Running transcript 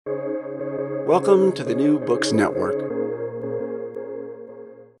Welcome to the New Books Network.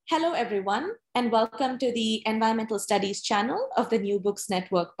 Hello, everyone, and welcome to the Environmental Studies channel of the New Books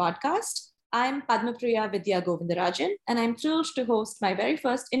Network podcast. I'm Padmapriya Vidya Govindarajan, and I'm thrilled to host my very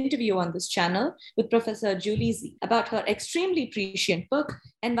first interview on this channel with Professor Julie Z about her extremely prescient book,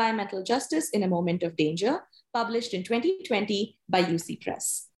 Environmental Justice in a Moment of Danger, published in 2020 by UC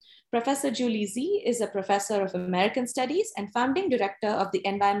Press. Professor Julie Z is a professor of American Studies and founding director of the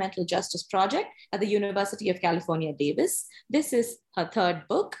Environmental Justice Project at the University of California, Davis. This is her third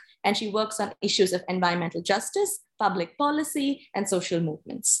book, and she works on issues of environmental justice, public policy, and social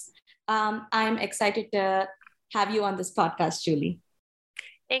movements. I'm excited to have you on this podcast, Julie.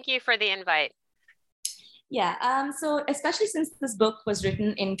 Thank you for the invite. Yeah. So especially since this book was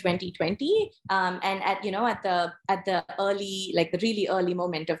written in 2020, and at the early, like the really early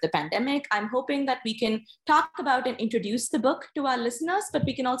moment of the pandemic, I'm hoping that we can talk about and introduce the book to our listeners, but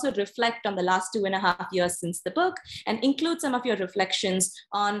we can also reflect on the last 2.5 years since the book and include some of your reflections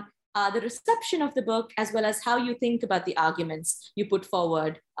on the reception of the book, as well as how you think about the arguments you put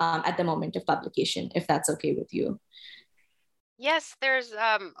forward at the moment of publication, if that's okay with you. Yes, there's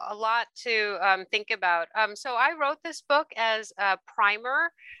a lot to think about. So I wrote this book as a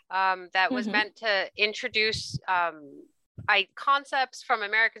primer that was meant to introduce concepts from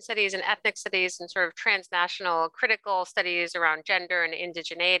American studies and ethnic studies and sort of transnational critical studies around gender and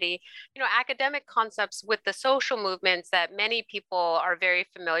indigeneity, academic concepts with the social movements that many people are very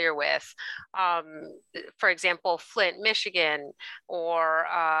familiar with. For example, Flint, Michigan, or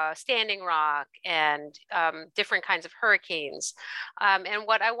Standing Rock, and different kinds of hurricanes. And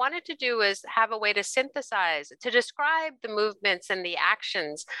what I wanted to do is have a way to synthesize, to describe the movements and the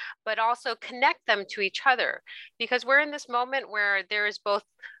actions, but also connect them to each other, because we're in this moment where there is both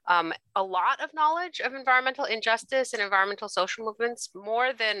a lot of knowledge of environmental injustice and environmental social movements,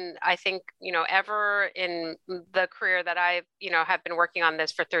 more than I think, ever in the career that I, have been working on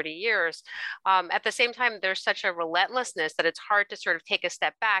this for 30 years. At the same time, there's such a relentlessness that it's hard to sort of take a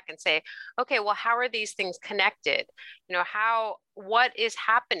step back and say, okay, well, how are these things connected? What is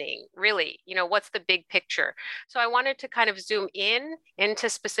happening really? What's the big picture? So I wanted to kind of zoom into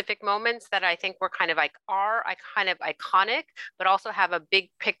specific moments that I think were kind of iconic, but also have a big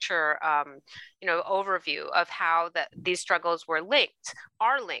picture, overview of how these struggles are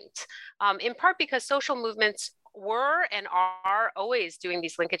linked, in part because social movements were and are always doing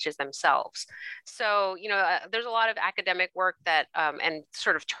these linkages themselves. So, there's a lot of academic work that, and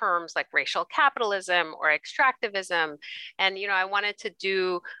sort of terms like racial capitalism or extractivism. And, I wanted to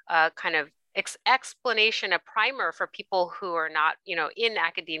do kind of explanation, a primer for people who are not, in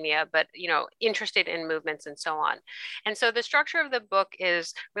academia, but, interested in movements and so on. And so the structure of the book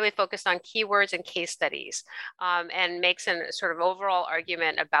is really focused on keywords and case studies, and makes a sort of overall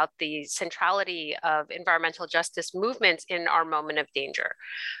argument about the centrality of environmental justice movements in our moment of danger.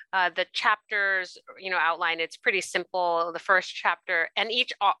 The chapters, outline, it's pretty simple. The first chapter, and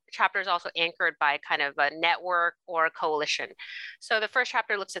each chapter is also anchored by kind of a network or a coalition. So the first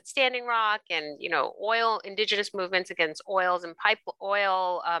chapter looks at Standing Rock and, indigenous movements against oil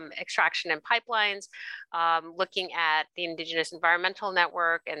extraction and pipelines, looking at the Indigenous Environmental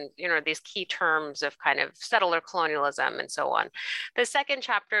Network and, these key terms of kind of settler colonialism and so on. The second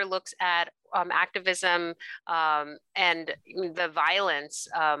chapter looks at activism and the violence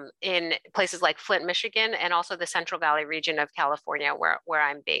in places like Flint, Michigan, and also the Central Valley region of California, where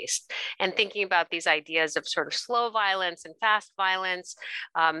I'm based, and thinking about these ideas of sort of slow violence and fast violence,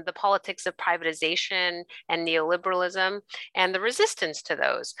 the politics of privatization and neoliberalism, and the resistance to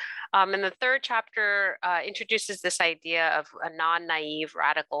those. And the third chapter introduces this idea of a non-naive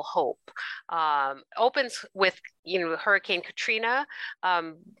radical hope. Opens with Hurricane Katrina.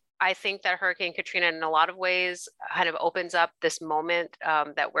 I think that Hurricane Katrina in a lot of ways kind of opens up this moment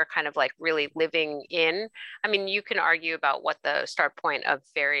that we're kind of like really living in. I mean, you can argue about what the start point of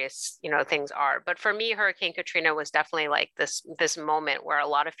various, things are. But for me, Hurricane Katrina was definitely like this moment where a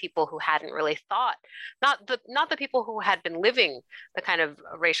lot of people who hadn't really thought, not the people who had been living the kind of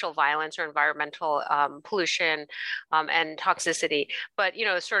racial violence or environmental pollution and toxicity, but,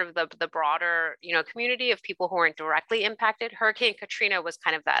 sort of the broader, community of people who weren't directly impacted. Hurricane Katrina was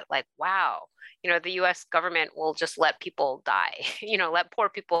kind of that like, wow, the US government will just let people die, let poor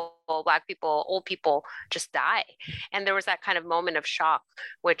people, Black people, old people just die. And there was that kind of moment of shock,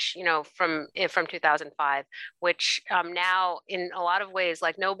 which, from 2005, which now in a lot of ways,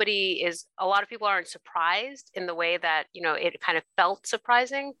 like a lot of people aren't surprised in the way that, it kind of felt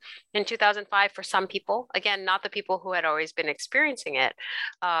surprising in 2005 for some people. Again, not the people who had always been experiencing it.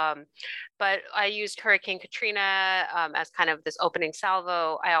 But I used Hurricane Katrina as kind of this opening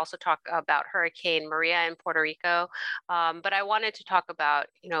salvo. I also talk about Hurricane Maria in Puerto Rico. But I wanted to talk about,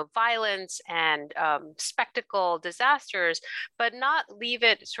 violence and spectacle, disasters, but not leave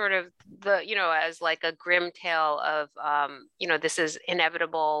it sort of as like a grim tale of, this is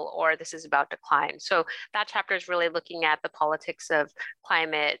inevitable or this is about decline. So that chapter is really looking at the politics of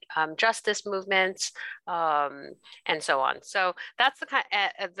climate justice movements and so on. So that's the kind.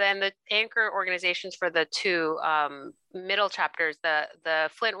 Then the anchor organizations for the two middle chapters, the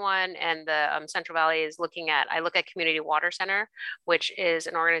Flint one and the Central Valley I look at Community Water Center, which is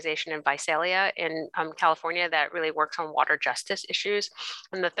an organization in Visalia in California that really works on water justice issues.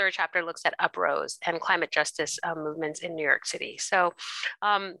 And the third chapter looks at UPROSE and climate justice movements in New York City. So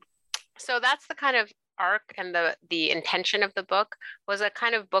that's the kind of arc, and the intention of the book was a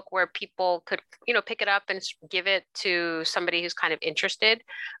kind of book where people could pick it up and give it to somebody who's kind of interested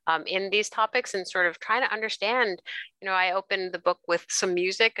in these topics and sort of trying to understand. I opened the book with some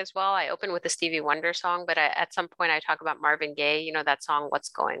music as well. I opened with a Stevie Wonder song, but at some point I talk about Marvin Gaye, that song, What's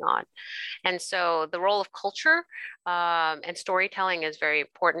Going On. And so the role of culture and storytelling is a very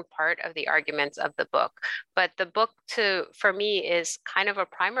important part of the arguments of the book. But the book for me is kind of a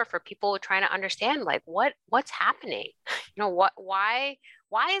primer for people trying to understand, like, what's happening?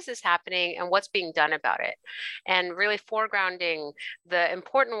 Why is this happening and what's being done about it? And really foregrounding the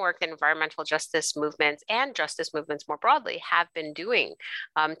important work that environmental justice movements and justice movements more broadly have been doing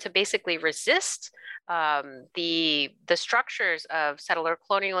to basically resist the structures of settler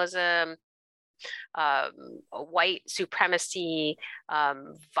colonialism, white supremacy,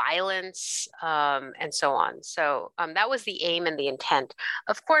 violence, and so on. So that was the aim and the intent.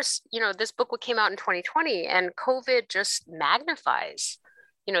 Of course, this book came out in 2020, and COVID just magnifies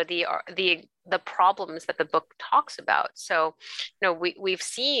the problems that the book talks about. So, we've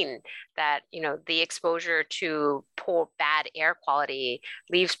seen that, the exposure to bad air quality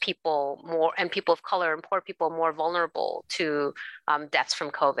leaves people more, and people of color and poor people more vulnerable to deaths from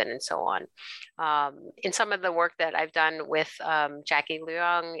COVID and so on. In some of the work that I've done with Jackie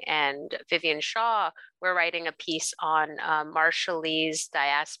Leung and Vivian Shaw, we're writing a piece on Marshallese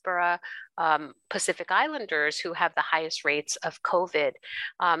diaspora Pacific Islanders who have the highest rates of COVID.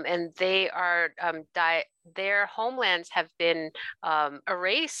 And they are, their homelands have been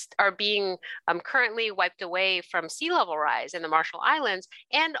erased, are being currently wiped away from sea level rise in the Marshall Islands,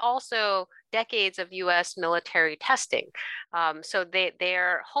 and also decades of US military testing. So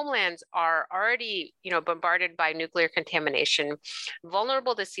their homelands are already, bombarded by nuclear contamination,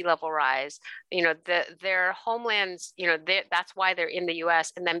 vulnerable to sea level rise. Their homelands, that's why they're in the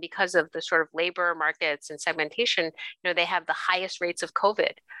US. And then because of the sort of labor markets and segmentation, they have the highest rates of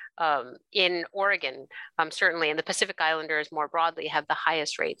COVID in Oregon, certainly, and the Pacific Islanders more broadly have the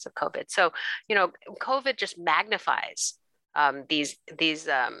highest rates of COVID. So, COVID just magnifies these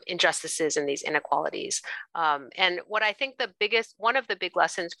injustices and these inequalities. And what I think one of the big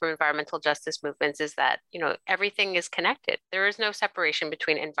lessons from environmental justice movements is that, everything is connected. There is no separation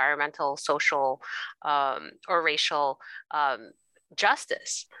between environmental, social, or racial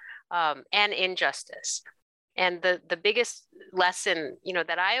justice and injustice. And the biggest lesson,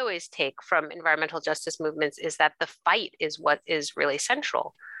 that I always take from environmental justice movements is that the fight is what is really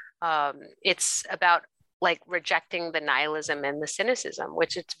central. It's about rejecting the nihilism and the cynicism,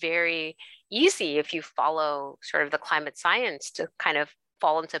 which it's very easy if you follow sort of the climate science to kind of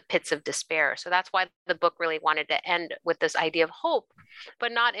fall into pits of despair. So that's why the book really wanted to end with this idea of hope,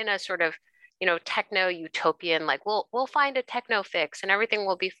 but not in a sort of techno utopian, like we'll find a techno fix and everything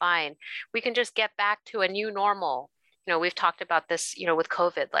will be fine. We can just get back to a new normal. We've talked about this, with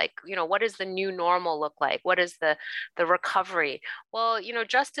COVID, what does the new normal look like? What is the recovery? Well,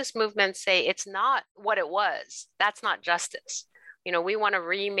 justice movements say it's not what it was. That's not justice. We want to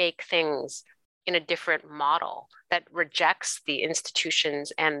remake things in a different model that rejects the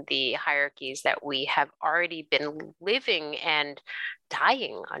institutions and the hierarchies that we have already been living and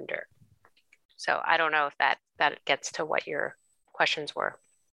dying under. So I don't know if that gets to what your questions were.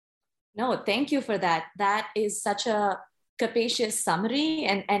 No, thank you for that. That is such a capacious summary,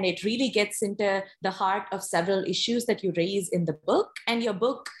 and it really gets into the heart of several issues that you raise in the book. And your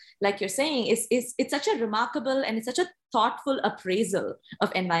book like you're saying, it's such a remarkable and it's such a thoughtful appraisal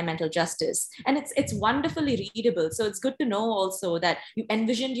of environmental justice, and it's wonderfully readable. So it's good to know also that you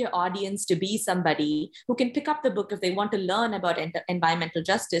envisioned your audience to be somebody who can pick up the book if they want to learn about environmental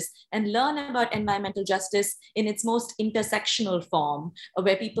justice, and learn about environmental justice in its most intersectional form,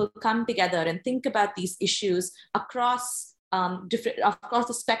 where people come together and think about these issues across across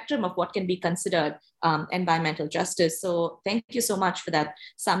the spectrum of what can be considered environmental justice. So thank you so much for that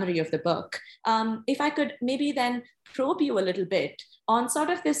summary of the book. If I could maybe then probe you a little bit on sort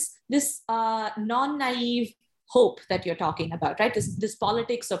of this non-naive hope that you're talking about, right? This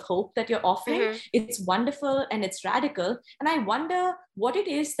politics of hope that you're offering. Mm-hmm. It's wonderful and it's radical. And I wonder what it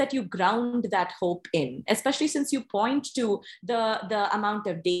is that you ground that hope in, especially since you point to the amount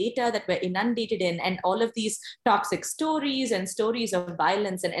of data that we're inundated in and all of these toxic stories and stories of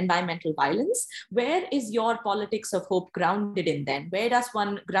violence and environmental violence. Where is your politics of hope grounded in then? Where does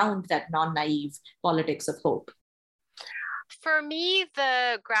one ground that non-naive politics of hope? For me,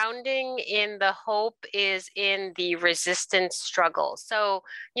 the grounding in the hope is in the resistance struggle. So,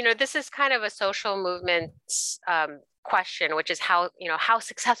 this is kind of a social movements question, which is how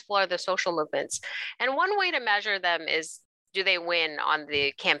successful are the social movements? And one way to measure them is, do they win on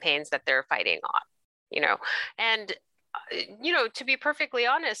the campaigns that they're fighting on? And to be perfectly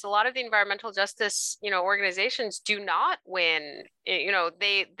honest, a lot of the environmental justice, organizations do not win.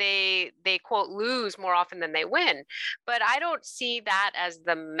 They quote lose more often than they win. But I don't see that as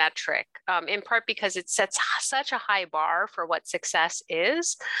the metric, in part because it sets such a high bar for what success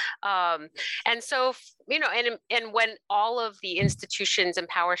is. And so, and when all of the institutions and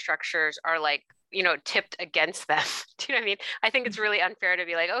power structures are like, tipped against them. Do you know what I mean? I think it's really unfair to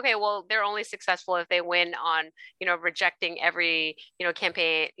be like, okay, well, they're only successful if they win on, rejecting every,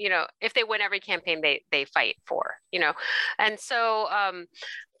 campaign, if they win every campaign they fight for, And so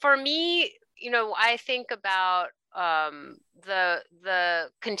for me, I think about the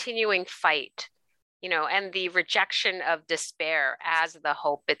continuing fight, and the rejection of despair as the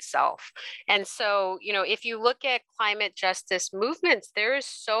hope itself. And so, if you look at climate justice movements, there is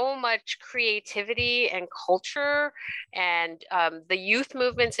so much creativity and culture, and the youth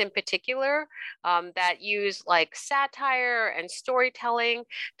movements in particular that use like satire and storytelling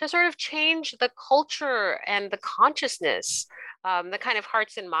to sort of change the culture and the consciousness. The kind of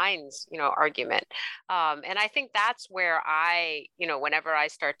hearts and minds, argument. And I think that's where I, whenever I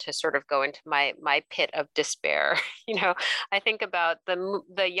start to sort of go into my pit of despair, I think about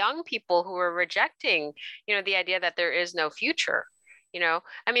the young people who are rejecting, the idea that there is no future.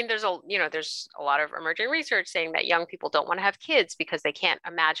 I mean, there's a lot of emerging research saying that young people don't want to have kids because they can't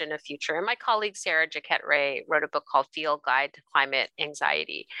imagine a future. And my colleague, Sarah Jaquette Ray, wrote a book called Field Guide to Climate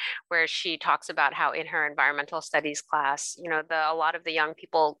Anxiety, where she talks about how in her environmental studies class, a lot of the young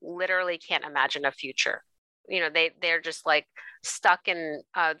people literally can't imagine a future. They're just like stuck in,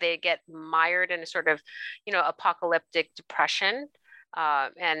 they get mired in a sort of, apocalyptic depression.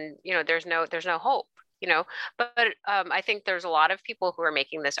 And, there's no hope. But I think there's a lot of people who are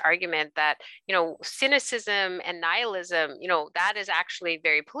making this argument that, cynicism and nihilism, that is actually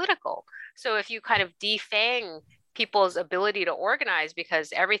very political. So if you kind of defang people's ability to organize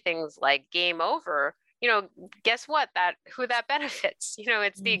because everything's like game over, guess what? Who that benefits?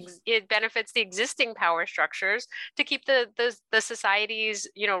 It benefits the existing power structures to keep the societies,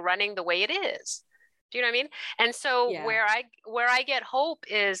 running the way it is. Do you know what I mean? And so where I get hope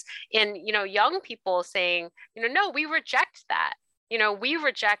is in, young people saying, no, we reject that.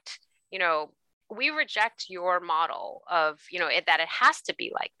 We reject your model of, that it has to be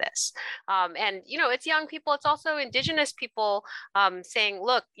like this. And, it's young people, it's also indigenous people saying,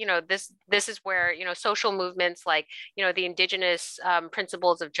 look, this is where, social movements like, the indigenous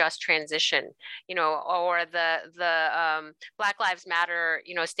principles of just transition, or the Black Lives Matter,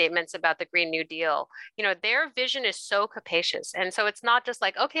 statements about the Green New Deal, their vision is so capacious. And so it's not just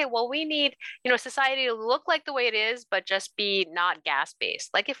like, okay, well, we need, society to look like the way it is, but just be not gas-based.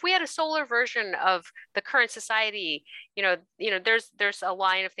 Like if we had a solar version of the current society, there's a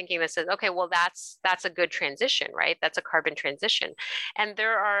line of thinking that says, okay, well, that's a good transition, right? That's a carbon transition. And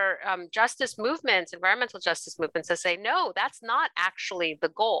there are justice movements, environmental justice movements that say, no, that's not actually the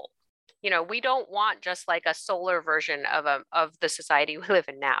goal. We don't want just like a solar version of the society we live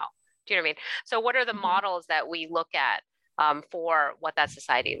in now. Do you know what I mean? So what are the models that we look at for what that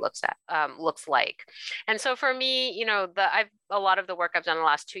society looks like? And so for me, a lot of the work I've done in the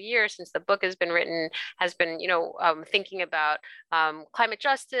last 2 years since the book has been written has been, thinking about climate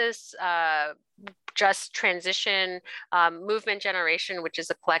justice, Just Transition Movement Generation, which is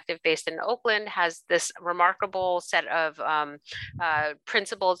a collective based in Oakland, has this remarkable set of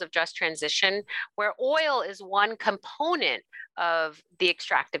principles of just transition, where oil is one component of the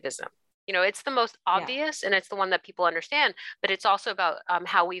extractivism. It's the most obvious, and it's the one that people understand, but it's also about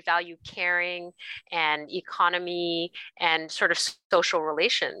how we value caring and economy and sort of social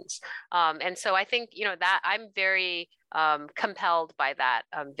relations. And so I think, that I'm very compelled by that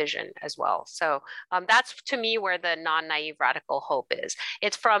vision as well. So that's, to me, where the non-naive radical hope is.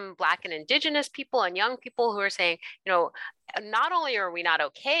 It's from Black and Indigenous people and young people who are saying, not only are we not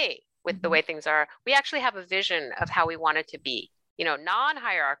okay with the way things are, we actually have a vision of how we want it to be.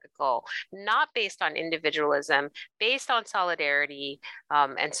 Non-hierarchical, not based on individualism, based on solidarity,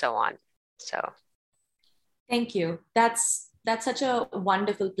 and so on. So, thank you. That's such a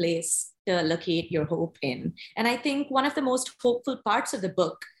wonderful place to locate your hope in. And I think one of the most hopeful parts of the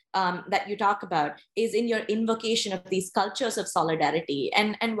book that you talk about is in your invocation of these cultures of solidarity.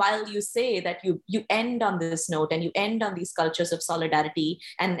 And while you say that you end on this note and you end on these cultures of solidarity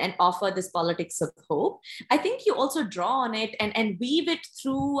and offer this politics of hope, I think you also draw on it and weave it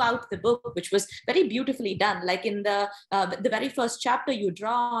throughout the book, which was very beautifully done. Like in the very first chapter, you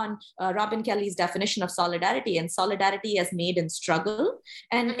draw on Robin Kelley's definition of solidarity and solidarity as made in struggle.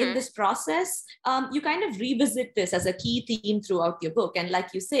 And in this process, you kind of revisit this as a key theme throughout your book. And like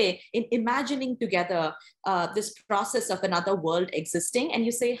you say, in imagining together this process of another world existing, and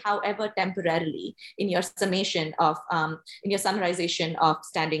you say, however temporarily, in your summation of, in your summarization of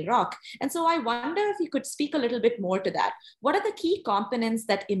Standing Rock. And so I wonder if you could speak a little bit more to that. What are the key components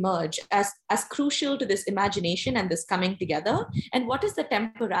that emerge as crucial to this imagination and this coming together? And what is the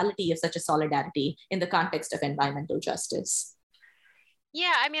temporality of such a solidarity in the context of environmental justice?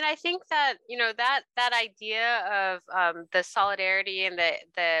 Yeah, I mean, I think that that idea of the solidarity and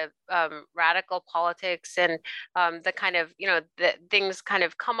the radical politics and the kind of the things kind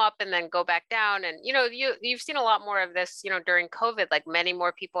of come up and then go back down, and you've seen a lot more of this during COVID. Like, many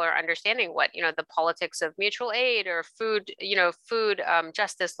more people are understanding what the politics of mutual aid or food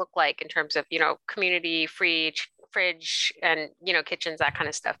justice look like in terms of community free fridge and kitchens, that kind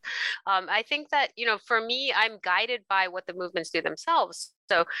of stuff. I think that for me, I'm guided by what the movements do themselves.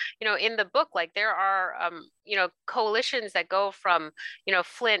 So in the book, like, there are coalitions that go from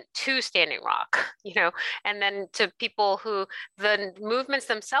Flint to Standing Rock, and then to people who the movements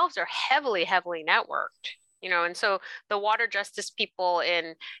themselves are heavily networked. And so the water justice people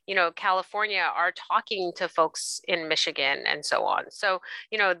in, California are talking to folks in Michigan and so on. So,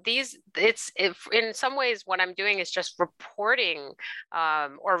 in some ways, what I'm doing is just reporting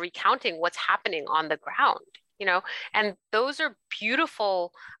or recounting what's happening on the ground. And those are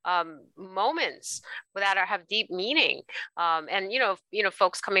beautiful moments that have deep meaning. And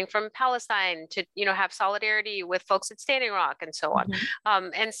folks coming from Palestine to have solidarity with folks at Standing Rock and so on.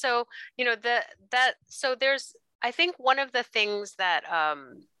 And so so there's, I think, one of the things that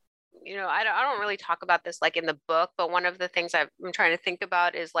I don't really talk about this like in the book, but one of the things I'm trying to think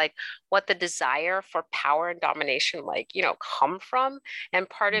about is like what the desire for power and domination come from. And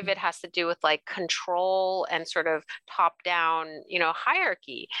part of it has to do with like control and sort of top down,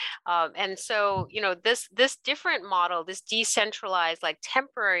 hierarchy. And so, this different model, this decentralized like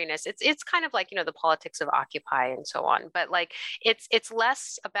temporariness, it's kind of like, the politics of Occupy and so on, but like it's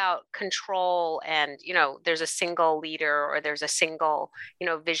less about control and, there's a single leader or there's a single,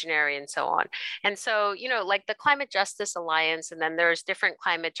 visionary and so on. And so, like the Climate Justice Alliance, and then there's different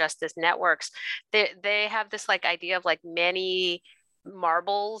climate justice networks. They have this like idea of like many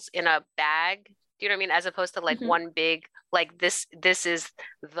marbles in a bag. Do you know what I mean? As opposed to like one big, like this is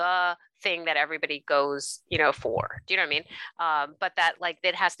the thing that everybody goes, for. Do you know what I mean? But that like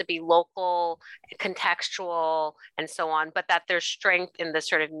it has to be local, contextual, and so on. But that there's strength in the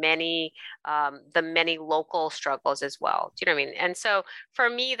sort of many local struggles as well. Do you know what I mean? And so for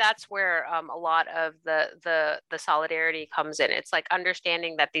me, that's where a lot of the solidarity comes in. It's like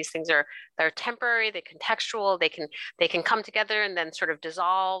understanding that these things they're temporary, they're contextual, they can come together and then sort of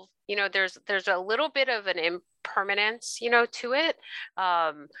dissolve. There's a little bit of an impermanence, to it,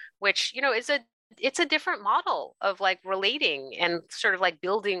 which, it's a different model of like relating and sort of like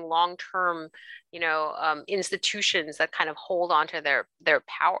building long-term, institutions that kind of hold on to their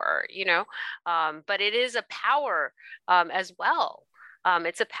power, but it is a power as well.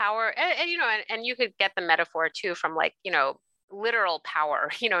 It's a power, and you could get the metaphor too from like, literal power,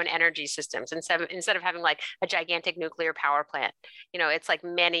 in energy systems instead of having like a gigantic nuclear power plant. It's like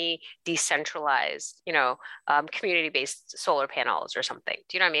many decentralized, community-based solar panels or something.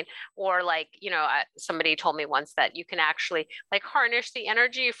 Do you know what I mean? Or like, somebody told me once that you can actually like harness the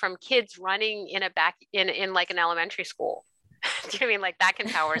energy from kids running in like an elementary school. Do you know what I mean? Like that can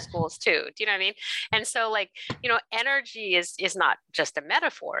power schools too. Do you know what I mean? And so like, energy is not just a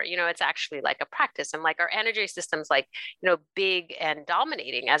metaphor, it's actually like a practice. And like our energy systems, like, big and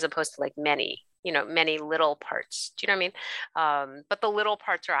dominating as opposed to like many little parts. Do you know what I mean? But the little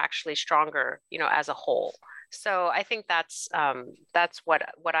parts are actually stronger, as a whole. So I think that's what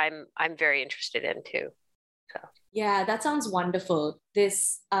I'm very interested in too. So. Yeah, that sounds wonderful.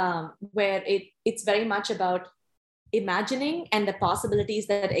 This where it's very much about imagining and the possibilities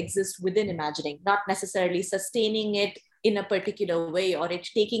that exist within imagining, not necessarily sustaining it in a particular way or it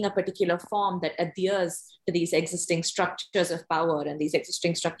taking a particular form that adheres to these existing structures of power and these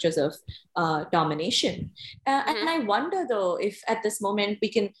existing structures of domination. And I wonder, though, if at this moment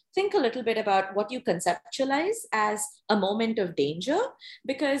we can think a little bit about what you conceptualize as a moment of danger,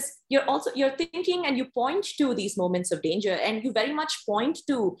 because you're thinking and you point to these moments of danger, and you very much point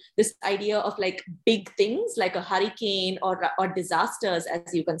to this idea of like big things like a hurricane or disasters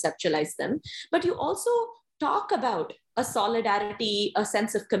as you conceptualize them. But you also talk about a solidarity, a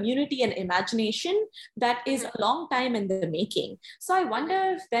sense of community and imagination that is a long time in the making. So I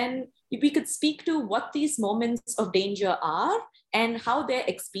wonder if then we could speak to what these moments of danger are and how they're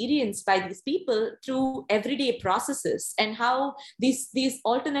experienced by these people through everyday processes, and how these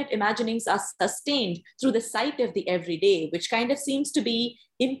alternate imaginings are sustained through the sight of the everyday, which kind of seems to be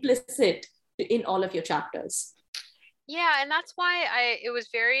implicit in all of your chapters. Yeah, and that's why it was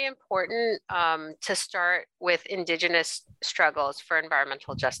very important to start with Indigenous struggles for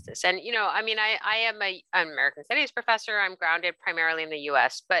environmental justice. And, I am an American Studies professor. I'm grounded primarily in the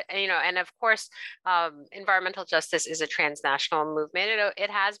US, but, and of course, environmental justice is a transnational movement. It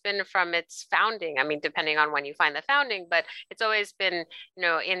has been from its founding. I mean, depending on when you find the founding, but it's always been,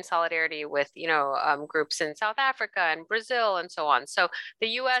 in solidarity with, groups in South Africa and Brazil and so on. So the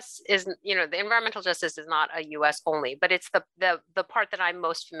US is, the environmental justice is not a US only, but it's the part that I'm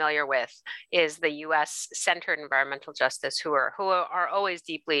most familiar with is the U.S. centered environmental justice who are always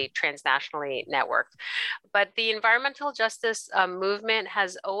deeply transnationally networked. But the environmental justice movement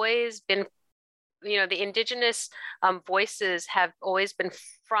has always been, the Indigenous voices have always been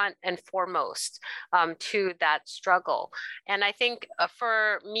front and foremost to that struggle. And I think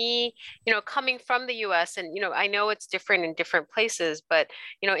for me, coming from the US, and, I know it's different in different places, but,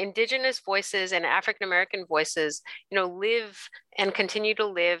 Indigenous voices and African-American voices, live and continue to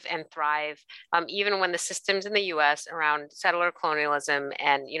live and thrive, even when the systems in the US around settler colonialism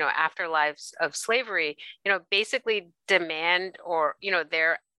and, afterlives of slavery, basically demand or,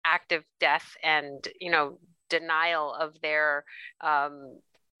 their active death and, denial of their,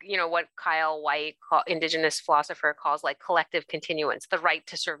 what Kyle White, Indigenous philosopher, calls like collective continuance, the right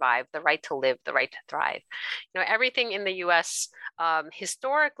to survive, the right to live, the right to thrive. Everything in the US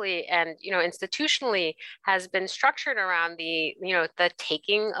historically and, institutionally has been structured around the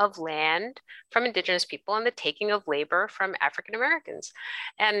taking of land from Indigenous people and the taking of labor from African Americans.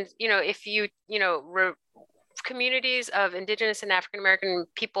 And, if you, communities of Indigenous and African American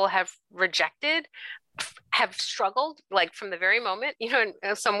people have struggled like from the very moment,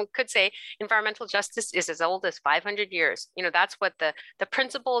 and someone could say environmental justice is as old as 500 years. That's what the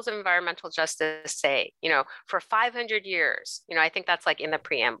principles of environmental justice say, for 500 years. I think that's like in the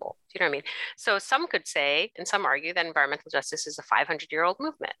preamble. Do you know what I mean? So some could say, and some argue, that environmental justice is a 500-year-old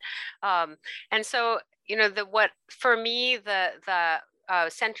movement. And so, for me,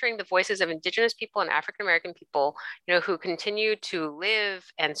 centering the voices of Indigenous people and African-American people, who continue to live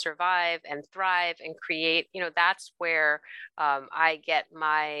and survive and thrive and create, that's where I get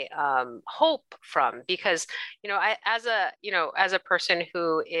my hope from. Because, as a person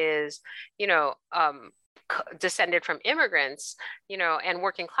who is, descended from immigrants, and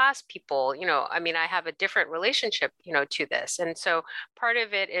working class people, I have a different relationship, to this. And so part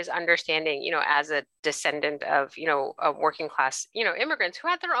of it is understanding, as a descendant of, of working class, immigrants who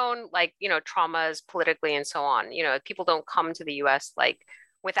had their own, like, traumas politically and so on. People don't come to the US like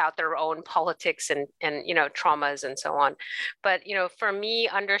without their own politics and traumas and so on. But for me,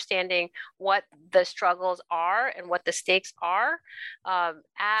 understanding what the struggles are and what the stakes are,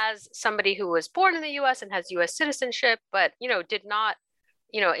 as somebody who was born in the US and has US citizenship, but did not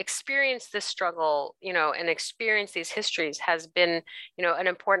experience this struggle, and experience these histories, has been, an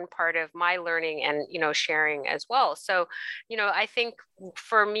important part of my learning and, sharing as well. So, I think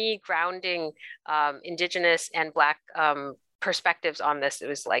for me, grounding Indigenous and Black perspectives on this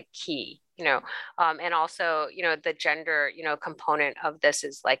was like key, and also, the gender, component of this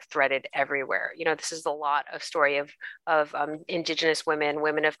is like threaded everywhere. This is a lot of story of Indigenous women,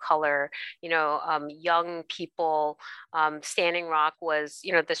 women of color, young people. Standing Rock was,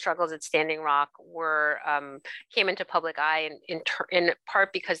 the struggles at Standing Rock were came into public eye in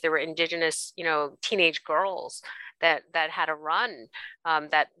part because there were Indigenous, teenage girls that had a run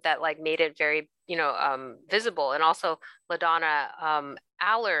that like made it very visible. And also LaDonna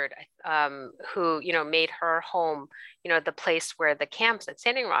Allard, who made her home the place where the camps at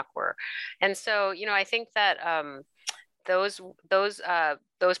Standing Rock were. And so I think that those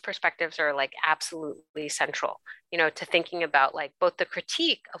perspectives are like absolutely central to thinking about like both the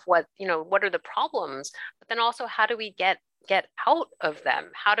critique of what are the problems, but then also how do we get out of them?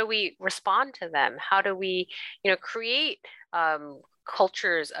 How do we respond to them? How do we create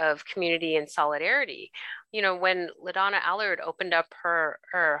cultures of community and solidarity? When LaDonna Allard opened up her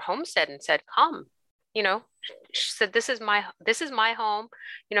homestead and said, come, she said, this is my home,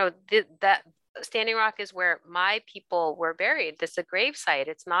 that Standing Rock is where my people were buried. This is a grave site.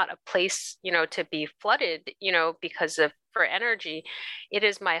 It's not a place, to be flooded, because of for energy. It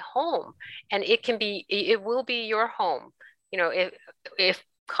is my home, and it will be your home. If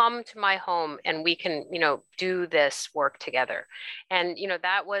come to my home and we can, do this work together. And,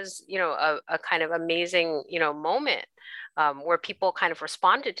 that was, a kind of amazing, moment where people kind of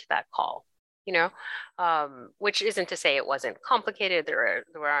responded to that call. Which isn't to say it wasn't complicated. There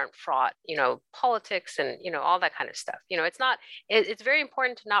aren't fraught, politics and, all that kind of stuff. It's very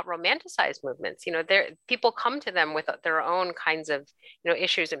important to not romanticize movements. People come to them with their own kinds of,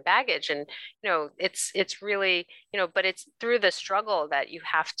 issues and baggage. And, it's really, but it's through the struggle that you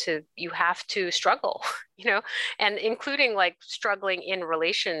have to struggle, and including like struggling in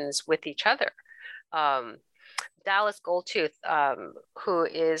relations with each other. Dallas Goldtooth, who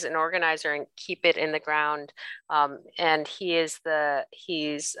is an organizer in Keep It in the Ground, and he's a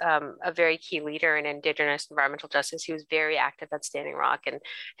very key leader in Indigenous environmental justice. He was very active at Standing Rock, and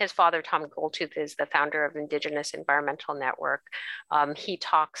his father, Tom Goldtooth, is the founder of Indigenous Environmental Network. He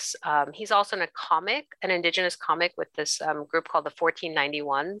talks. He's also in an Indigenous comic with this group called the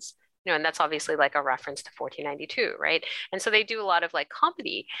 1491s. And that's obviously like a reference to 1492, right? And so they do a lot of like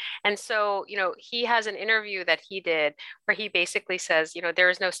comedy. And so, he has an interview that he did where he basically says, there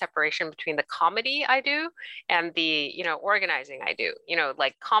is no separation between the comedy I do and the, organizing I do.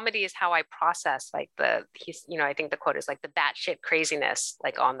 Like comedy is how I process like I think the quote is like the batshit craziness,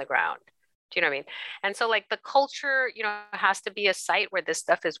 like on the ground. Do you know what I mean? And so like the culture, has to be a site where this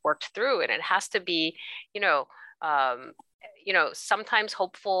stuff is worked through, and it has to be, sometimes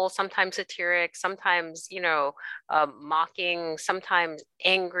hopeful, sometimes satiric, sometimes, mocking, sometimes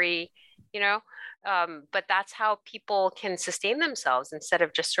angry, but that's how people can sustain themselves instead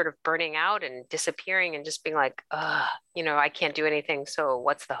of just sort of burning out and disappearing and just being like, I can't do anything. So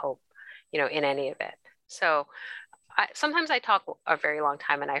what's the hope, in any of it? So sometimes I talk a very long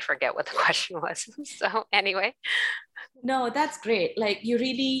time and I forget what the question was. So anyway. No, that's great. Like you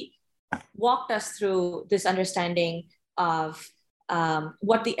really walked us through this understanding of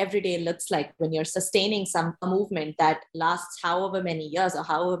what the everyday looks like when you're sustaining a movement that lasts however many years or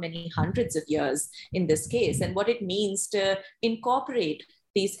however many hundreds of years in this case, and what it means to incorporate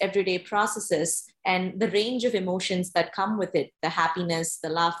these everyday processes and the range of emotions that come with it, the happiness, the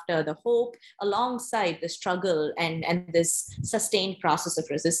laughter, the hope, alongside the struggle and this sustained process of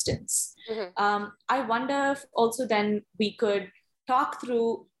resistance. Mm-hmm. I wonder if also then we could talk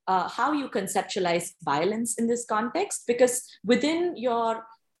through how you conceptualize violence in this context, because within your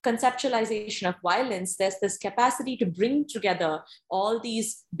conceptualization of violence, there's this capacity to bring together all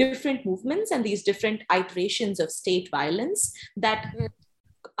these different movements and these different iterations of state violence that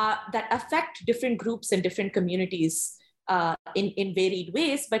affect different groups and different communities in varied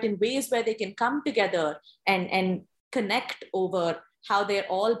ways, but in ways where they can come together and connect over how they're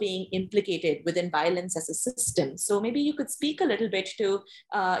all being implicated within violence as a system. So maybe you could speak a little bit to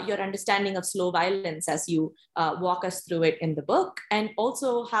your understanding of slow violence as you walk us through it in the book, and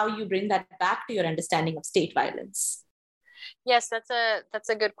also how you bring that back to your understanding of state violence. Yes, that's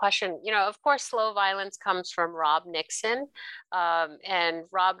a good question. Of course, slow violence comes from Rob Nixon, And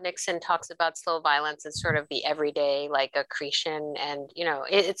Rob Nixon talks about slow violence as sort of the everyday like accretion, and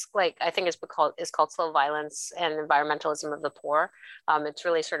it's like, I think it's called Slow Violence and Environmentalism of the Poor. It's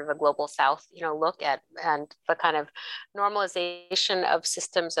really sort of a global South look at and the kind of normalization of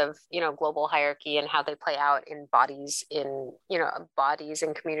systems of global hierarchy and how they play out in bodies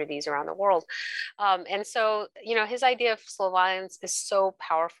and communities around the world. And so his idea of slow violence is so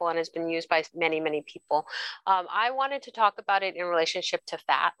powerful and has been used by many people. I wanted to talk about it in relationship to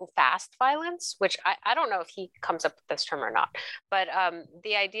fast violence, which I don't know if he comes up with this term or not, but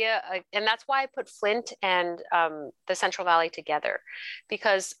the idea, and that's why I put Flint and the Central Valley together,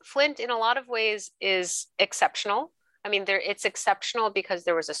 because Flint in a lot of ways is exceptional. I mean, it's exceptional because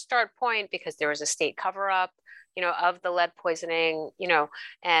there was a start point, because there was a state cover-up, of the lead poisoning,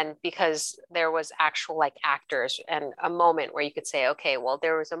 and because there was actual like actors and a moment where you could say, okay, well,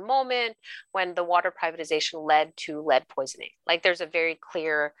 there was a moment when the water privatization led to lead poisoning. Like there's a very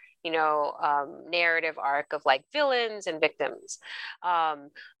clear, narrative arc of like villains and victims.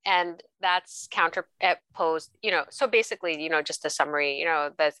 And that's counterposed, so basically, just a summary,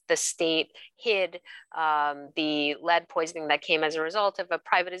 the state hid the lead poisoning that came as a result of a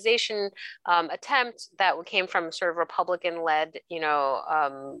privatization attempt that came from sort of Republican-led,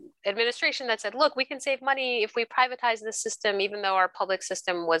 administration that said, look, we can save money if we privatize this system, even though our public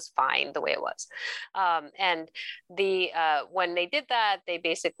system was fine the way it was. And when they did that,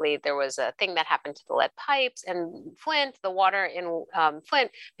 there was a thing that happened to the lead pipes, and Flint, the water in Flint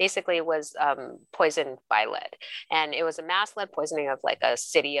basically was poisoned by lead. And it was a mass lead poisoning of like a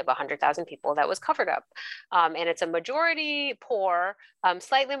city of 100,000 people that was covered up. And it's a majority poor,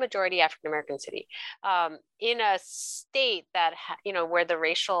 slightly majority African-American city in a state that, where the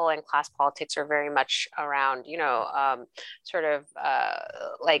racial and class politics are very much around,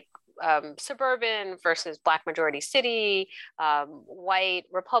 suburban versus Black majority city, white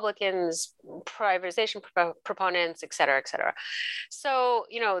Republicans, privatization proponents, et cetera, et cetera. So,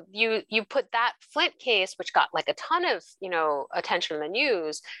 you put that Flint case, which got like a ton of, attention in the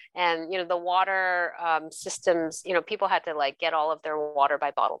news, and, the water systems, people had to like get all of their water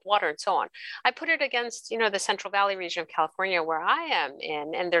by bottled water and so on. I put it against, the Central Valley region of California where I am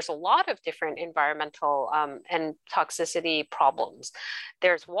in, and there's a lot of different environmental and toxicity problems.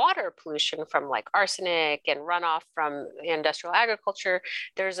 There's water pollution from like arsenic and runoff from industrial agriculture.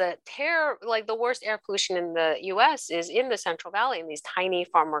 There's like the worst air pollution in the US is in the Central Valley, in these tiny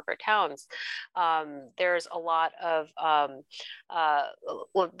farm worker towns. There's a lot of,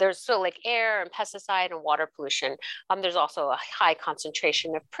 there's so like air and pesticide and water pollution. There's also a high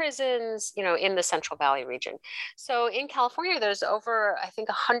concentration of prisons, in the Central Valley region. So in California, there's over, I think,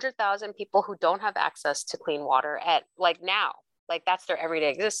 100,000 people who don't have access to clean water at like now. Like that's their everyday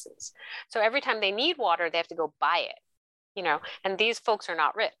existence. So every time they need water, they have to go buy it, and these folks are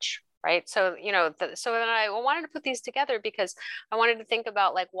not rich. Right. So, so then I wanted to put these together because I wanted to think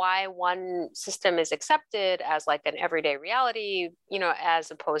about like why one system is accepted as like an everyday reality, as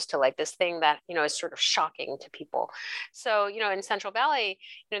opposed to like this thing that, is sort of shocking to people. So, in Central Valley,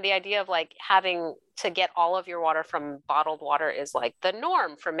 the idea of like having to get all of your water from bottled water is like the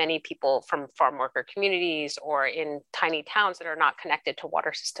norm for many people from farm worker communities or in tiny towns that are not connected to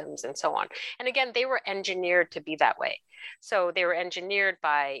water systems and so on. And again, they were engineered to be that way. So they were engineered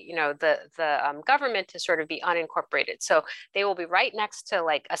by, the government to sort of be unincorporated. So they will be right next to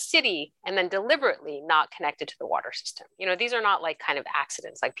like a city and then deliberately not connected to the water system. These are not like kind of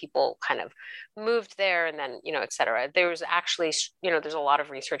accidents, like people kind of moved there and then, et cetera. There's actually, there's a lot of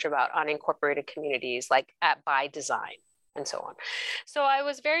research about unincorporated communities like by design and so on. So I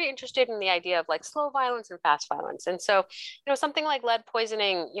was very interested in the idea of like slow violence and fast violence. And so, something like lead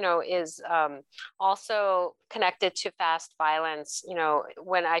poisoning, is also connected to fast violence.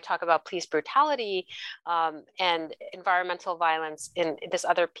 When I talk about police brutality and environmental violence in this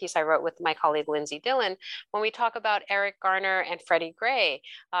other piece I wrote with my colleague, Lindsay Dillon, when we talk about Eric Garner and Freddie Gray,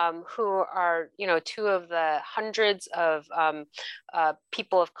 who are, two of the hundreds of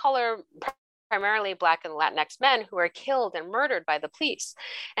people of color, primarily Black and Latinx men, who are killed and murdered by the police.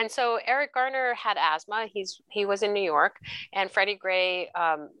 And so Eric Garner had asthma. He was in New York, and Freddie Gray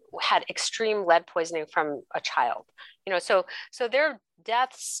had extreme lead poisoning from a child. So their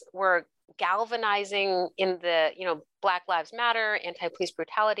deaths were galvanizing in the Black Lives Matter, anti-police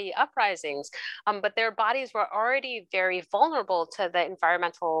brutality uprisings, but their bodies were already very vulnerable to the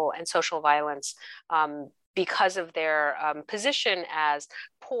environmental and social violence because of their position as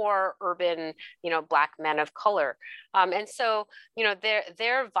poor, urban, Black men of color. And so,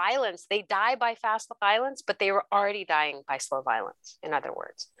 their violence, they die by fast violence, but they were already dying by slow violence, in other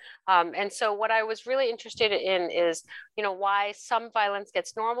words. And so what I was really interested in is, why some violence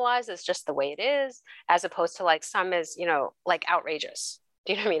gets normalized as just the way it is, as opposed to like some is, like outrageous.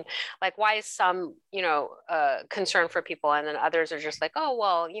 Do you know what I mean? Like, why is some, concern for people, and then others are just like, oh,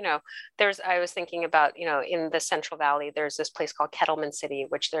 well, I was thinking about, in the Central Valley, there's this place called Kettleman City,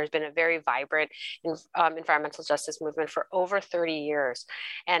 which there's been a very vibrant environmental justice movement for over 30 years.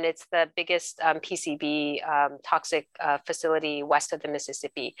 And it's the biggest PCB toxic facility west of the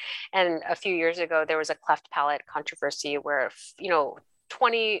Mississippi. And a few years ago, there was a cleft palate controversy where,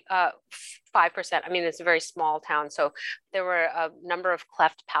 25%. I mean, it's a very small town. So there were a number of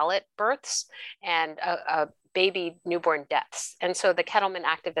cleft palate births and a baby newborn deaths. And so the Kettleman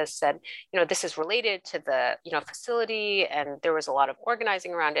activists said, this is related to the, facility. And there was a lot of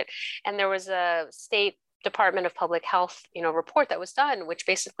organizing around it. And there was a state Department of Public Health, report that was done, which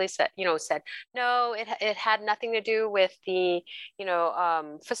basically said, no, it had nothing to do with the,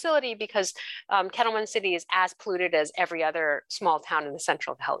 facility, because Kettleman City is as polluted as every other small town in the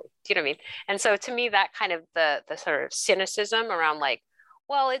Central Valley. Do you know what I mean? And so to me, that kind of the sort of cynicism around like,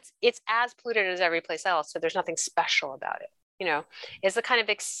 well, it's as polluted as every place else, so there's nothing special about it, is the kind of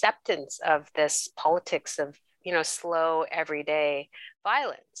acceptance of this politics of, slow everyday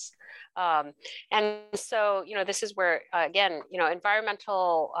violence. And so, this is where, again,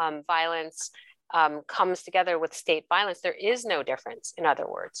 environmental violence comes together with state violence. There is no difference, in other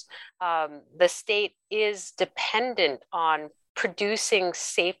words. The state is dependent on producing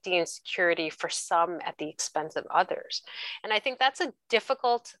safety and security for some at the expense of others. And I think that's a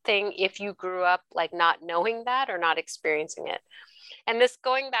difficult thing if you grew up like not knowing that or not experiencing it. And this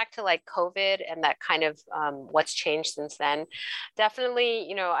going back to like COVID and that kind of what's changed since then,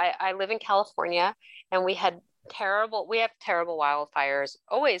 definitely, I live in California, and we have terrible wildfires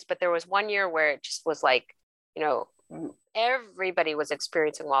always, but there was one year where it just was like, everybody was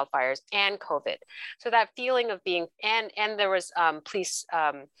experiencing wildfires and COVID. So that feeling of being, and there was police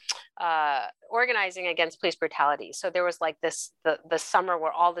organizing against police brutality. So there was like this, the summer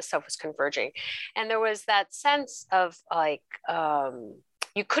where all this stuff was converging. And there was that sense of like,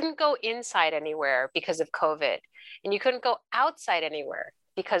 you couldn't go inside anywhere because of COVID, and you couldn't go outside anywhere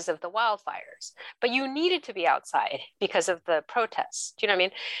because of the wildfires, but you needed to be outside because of the protests. Do you know what I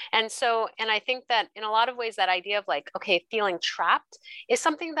mean? And so, and I think that in a lot of ways, that idea of like, okay, feeling trapped is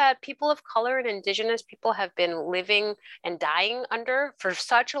something that people of color and indigenous people have been living and dying under for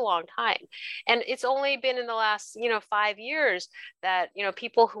such a long time. And it's only been in the last, 5 years that,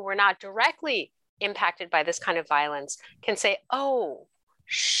 people who were not directly impacted by this kind of violence can say, oh,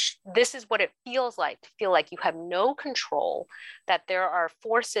 this is what it feels like to feel like you have no control, that there are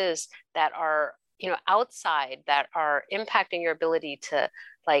forces that are, outside, that are impacting your ability to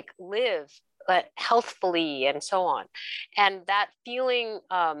like live healthfully and so on. And that feeling,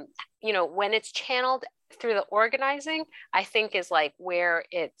 when it's channeled through the organizing, I think is like where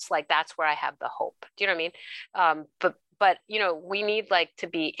it's like, that's where I have the hope. Do you know what I mean? But, we need like to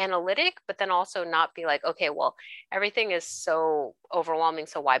be analytic, but then also not be like, okay, well, everything is so overwhelming,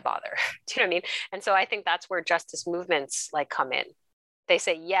 so why bother? Do you know what I mean? And so I think that's where justice movements like come in. They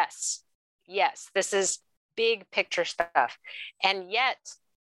say, yes, this is big picture stuff. And yet,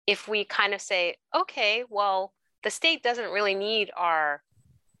 if we kind of say, okay, well, the state doesn't really need our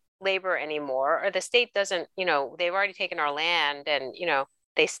labor anymore, or the state doesn't, they've already taken our land, and,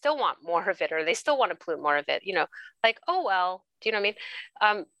 they still want more of it, or they still want to pollute more of it, like, oh, well, do you know what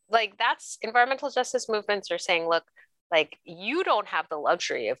I mean? Like that's environmental justice movements are saying, look, like you don't have the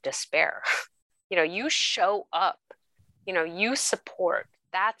luxury of despair. You show up, you support.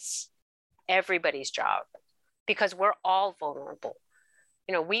 That's everybody's job, because we're all vulnerable.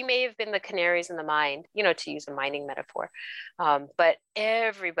 We may have been the canaries in the mine, to use a mining metaphor, but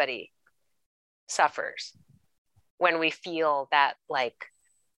everybody suffers when we feel that like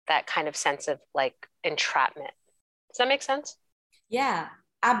that kind of sense of like entrapment. Does that make sense? Yeah,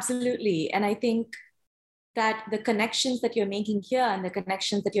 absolutely. And I think that the connections that you're making here and the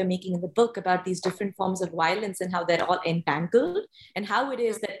connections that you're making in the book about these different forms of violence and how they're all entangled, and how it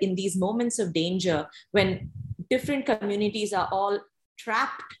is that in these moments of danger, when different communities are all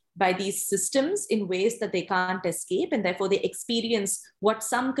trapped by these systems in ways that they can't escape, and therefore they experience what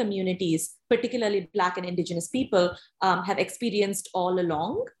some communities, particularly Black and Indigenous people, have experienced all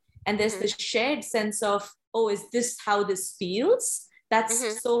along. And there's this shared sense of, oh, is this how this feels?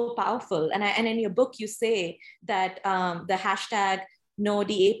 That's so powerful. And in your book, you say that the hashtag know,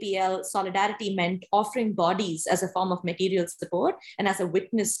 the APL solidarity meant offering bodies as a form of material support and as a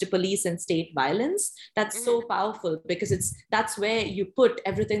witness to police and state violence. That's so powerful, because that's where you put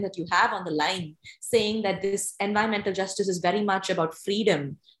everything that you have on the line, saying that this environmental justice is very much about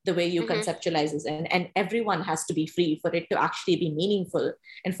freedom, the way you conceptualize it, and everyone has to be free for it to actually be meaningful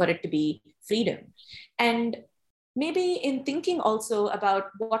and for it to be freedom. And maybe in thinking also about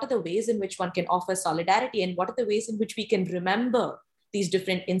what are the ways in which one can offer solidarity and what are the ways in which we can remember these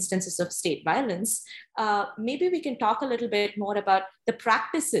different instances of state violence, maybe we can talk a little bit more about the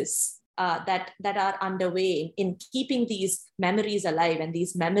practices that are underway in keeping these memories alive and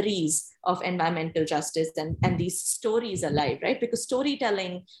these memories of environmental justice and these stories alive, right? Because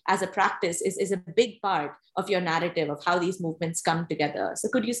storytelling as a practice is a big part of your narrative of how these movements come together. So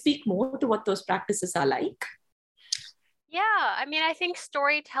could you speak more to what those practices are like? Yeah, I mean, I think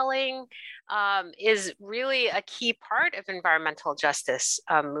storytelling is really a key part of environmental justice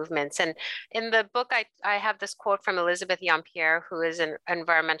movements. And in the book, I have this quote from Elizabeth Yeampierre, who is an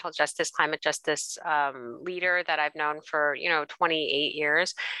environmental justice, climate justice leader that I've known for, 28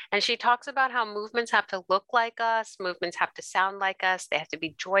 years. And she talks about how movements have to look like us, movements have to sound like us, they have to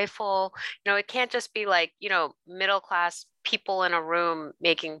be joyful. It can't just be like, middle class people in a room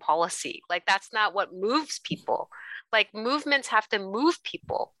making policy. Like, that's not what moves people. Like, movements have to move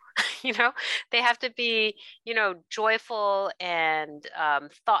people. They have to be, joyful and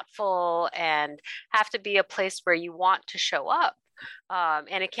thoughtful, and have to be a place where you want to show up.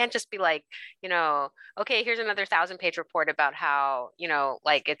 And it can't just be like, okay, here's another 1,000-page report about how,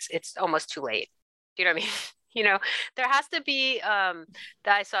 like it's almost too late. Do you know what I mean? There has to be,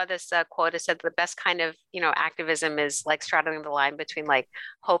 I saw this quote, it said the best kind of, activism is like straddling the line between like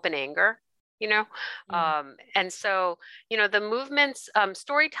hope and anger. And so, the movement's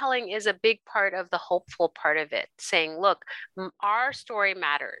storytelling is a big part of the hopeful part of it, saying, look, our story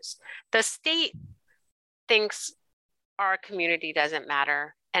matters. The state thinks our community doesn't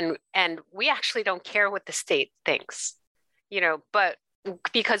matter. And we actually don't care what the state thinks, but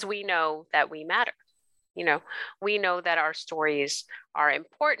because we know that we matter. We know that our stories are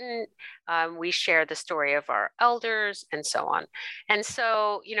important. We share the story of our elders and so on. And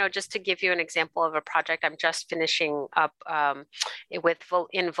so, just to give you an example of a project I'm just finishing up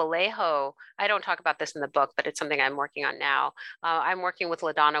in Vallejo, I don't talk about this in the book, but it's something I'm working on now. I'm working with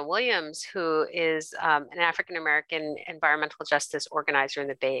LaDonna Williams, who is an African-American environmental justice organizer in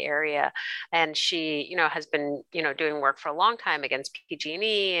the Bay Area. And she, has been, doing work for a long time against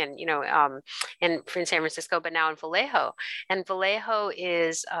PG&E and, in San Francisco, but now in Vallejo. And Vallejo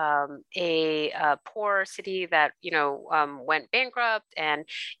is a poor city that went bankrupt, and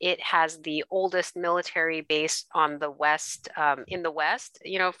it has the oldest military base on the west, in the West,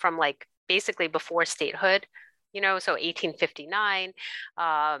 from like basically before statehood. So 1859.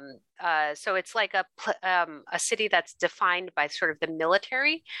 So it's like a city that's defined by sort of the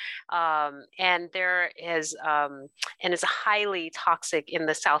military, and there is and is highly toxic in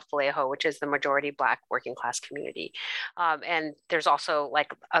the South Vallejo, which is the majority Black working class community, and there's also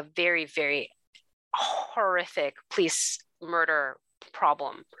like a very, very horrific police murder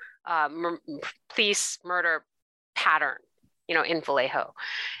problem, police murder pattern, in Vallejo.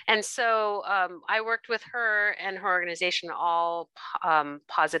 And so I worked with her and her organization, All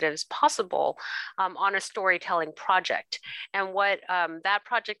Positives Possible, on a storytelling project. And what that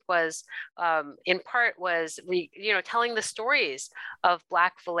project was, in part, was telling the stories of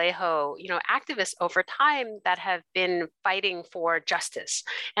Black Vallejo, activists over time that have been fighting for justice.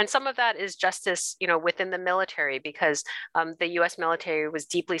 And some of that is justice, within the military, because the U.S. military was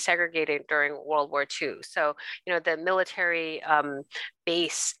deeply segregated during World War II. So, the military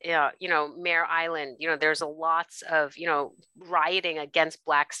base, Mare Island, there's a lots of, rioting against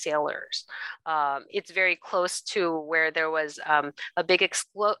Black sailors. It's very close to where there was a big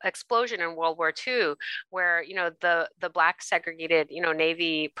explosion in World War II, where, the Black segregated,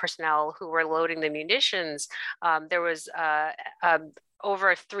 Navy personnel who were loading the munitions, there was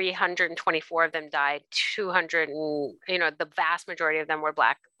over 324 of them died. 200, and the vast majority of them were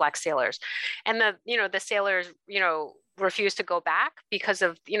black sailors, and the sailors refused to go back because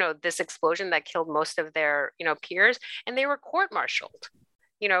of this explosion that killed most of their peers, and they were court-martialed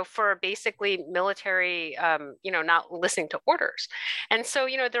for basically military, not listening to orders. And so,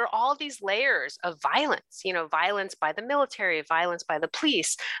 there are all these layers of violence, violence by the military, violence by the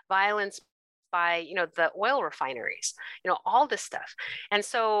police, violence by the oil refineries, all this stuff. And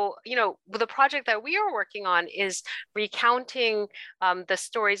so the project that we are working on is recounting the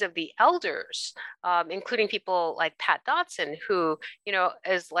stories of the elders, including people like Pat Dotson, who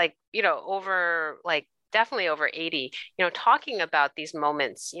is like over like definitely over 80, talking about these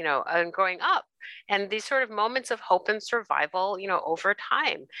moments, and growing up and these sort of moments of hope and survival, over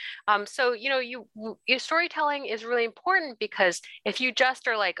time. So, your storytelling is really important, because if you just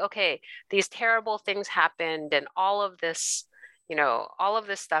are like, okay, these terrible things happened and all of this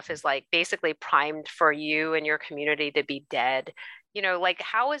stuff is like basically primed for you and your community to be dead, like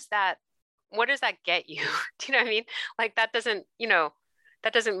how is that, what does that get you? Do you know what I mean? Like that doesn't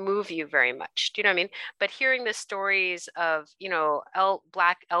move you very much. Do you know what I mean? But hearing the stories of,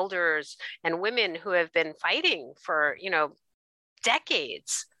 Black elders and women who have been fighting for,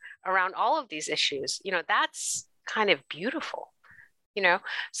 decades around all of these issues, that's kind of beautiful.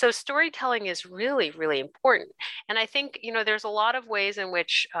 So storytelling is really, really important. And I think, there's a lot of ways in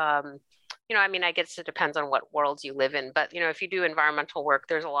which, I mean, I guess it depends on what worlds you live in, but, if you do environmental work,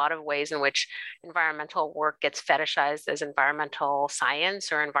 there's a lot of ways in which environmental work gets fetishized as environmental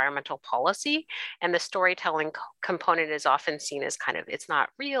science or environmental policy. And the storytelling component is often seen as kind of, it's not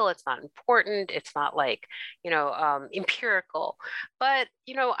real, it's not important, it's not like, empirical. But,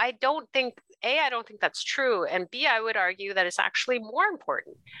 I don't think, I don't think that's true. And B, I would argue that it's actually more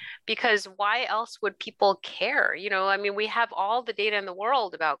important, because why else would people care? I mean, we have all the data in the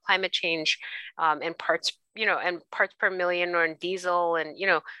world about climate change, and parts per million or in diesel. And,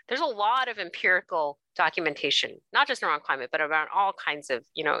 there's a lot of empirical documentation, not just around climate, but around all kinds of,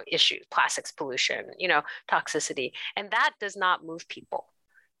 issues, plastics pollution, toxicity. And that does not move people.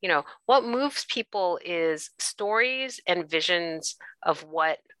 What moves people is stories and visions of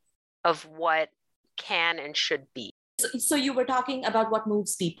what can and should be. So you were talking about what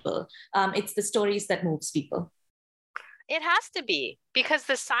moves people. It's the stories that moves people. It has to be, because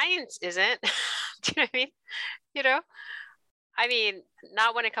the science isn't. Do you know what I mean? I mean,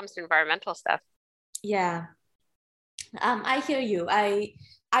 not when it comes to environmental stuff. Yeah, I hear you. I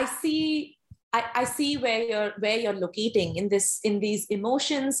see. I see where you're locating in these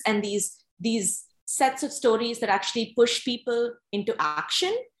emotions and these sets of stories that actually push people into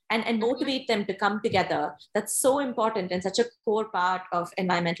action and motivate them to come together. That's so important and such a core part of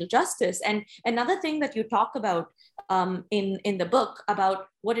environmental justice. And another thing that you talk about in the book about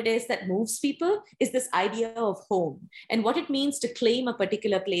what it is that moves people is this idea of home and what it means to claim a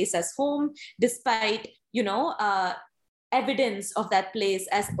particular place as home, despite, evidence of that place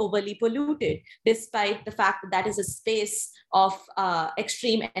as overly polluted, despite the fact that that is a space of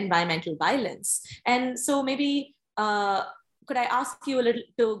extreme environmental violence. And so maybe could I ask you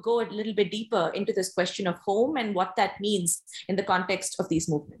to go a little bit deeper into this question of home and what that means in the context of these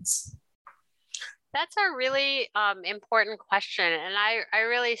movements? That's a really important question. And I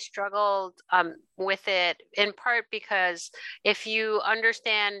really struggled with it, in part because if you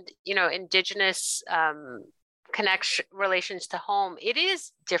understand, indigenous relations to home, it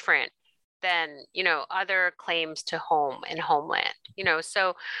is different than, other claims to home and homeland.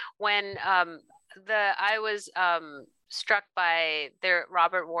 So when I was struck by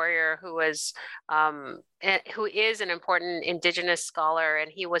Robert Warrior, who is an important indigenous scholar,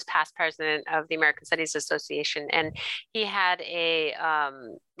 and he was past president of the American Studies Association, and he had a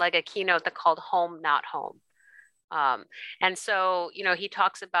keynote that called "Home, Not Home." And so, he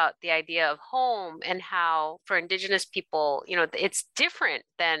talks about the idea of home and how for indigenous people, it's different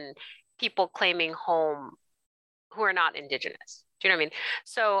than people claiming home who are not indigenous. Do you know what I mean?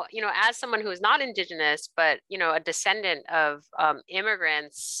 So, as someone who is not indigenous, but, a descendant of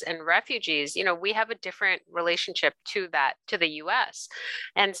immigrants and refugees, we have a different relationship to the US.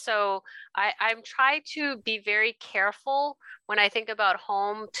 And so I'm trying to be very careful when I think about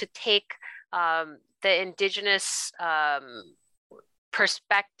home to take the indigenous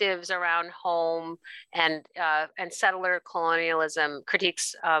perspectives around home and settler colonialism,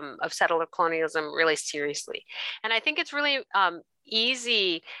 critiques of settler colonialism really seriously. And I think it's really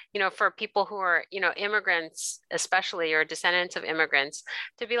easy, for people who are, immigrants, especially, or descendants of immigrants,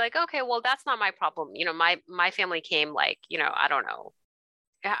 to be like, okay, well, that's not my problem. My family came like, I don't know.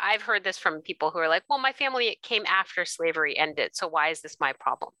 I've heard this from people who are like, well, my family came after slavery ended, so why is this my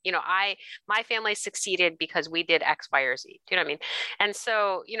problem? My family succeeded because we did X, Y, or Z. Do you know what I mean? And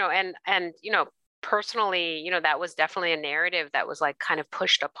so, personally, that was definitely a narrative that was like kind of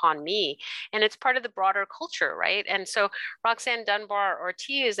pushed upon me, and it's part of the broader culture, right? And so Roxanne Dunbar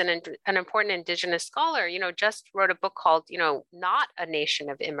Ortiz, an important indigenous scholar, just wrote a book called, Not a Nation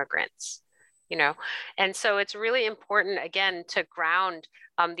of Immigrants. And so it's really important, again, to ground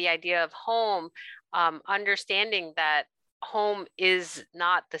the idea of home, understanding that home is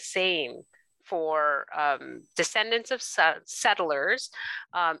not the same for descendants of settlers,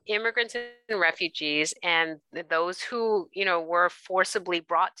 immigrants and refugees, and those who, were forcibly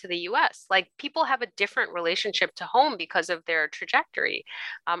brought to the US. Like, people have a different relationship to home because of their trajectory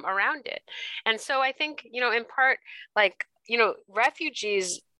around it. And so I think, in part, like,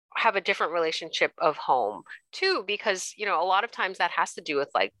 refugees have a different relationship of home too, because, a lot of times that has to do with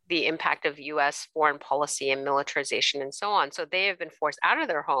like the impact of US foreign policy and militarization and so on. So they have been forced out of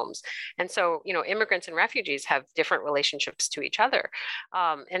their homes. And so, immigrants and refugees have different relationships to each other.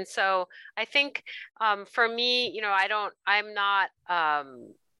 And so I think for me, I'm not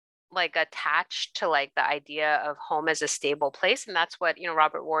like attached to like the idea of home as a stable place. And that's what,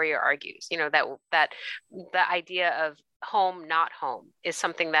 Robert Warrior argues, that the idea of home, not home, is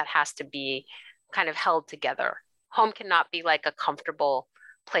something that has to be kind of held together. Home cannot be like a comfortable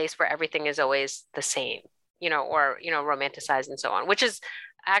place where everything is always the same, or, romanticized and so on, which is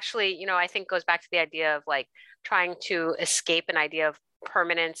actually, I think goes back to the idea of like trying to escape an idea of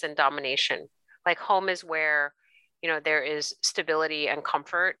permanence and domination. Like, home is where, there is stability and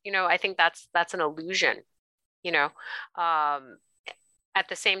comfort. I think that's an illusion, at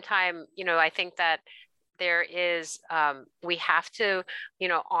the same time, I think that there is, we have to,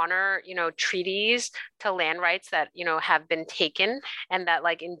 honor, treaties to land rights that, have been taken, and that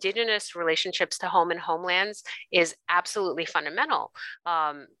like indigenous relationships to home and homelands is absolutely fundamental,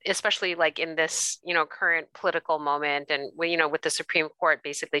 especially like in this, current political moment, and with the Supreme Court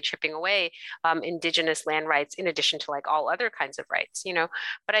basically chipping away indigenous land rights in addition to like all other kinds of rights,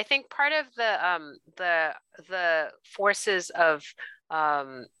 But I think part of the forces of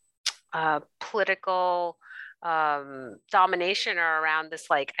political domination are around this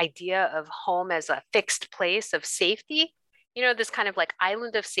like idea of home as a fixed place of safety, this kind of like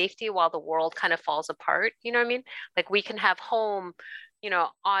island of safety while the world kind of falls apart. You know what I mean? Like, we can have home,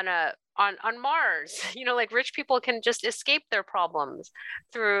 on Mars, like rich people can just escape their problems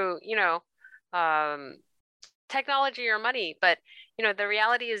through, technology or money. But, the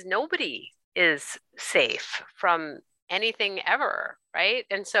reality is nobody is safe from anything ever, right?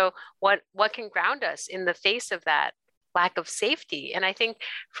 And so what can ground us in the face of that lack of safety? And I think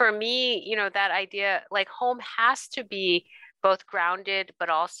for me, that idea, like, home has to be both grounded but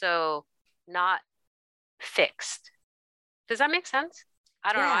also not fixed. Does that make sense?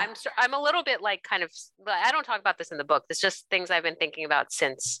 I don't know. I'm a little bit like kind of, I don't talk about this in the book. It's just things I've been thinking about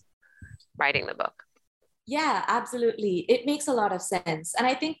since writing the book. Yeah, absolutely. It makes a lot of sense. And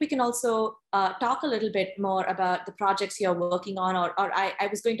I think we can also talk a little bit more about the projects you're working on, or I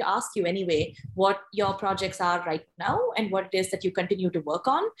was going to ask you anyway, what your projects are right now and what it is that you continue to work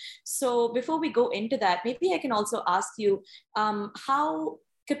on. So before we go into that, maybe I can also ask you, how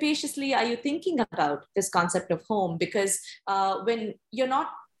capaciously are you thinking about this concept of home? Because when you're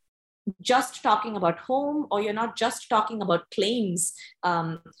not just talking about home, or you're not just talking about claims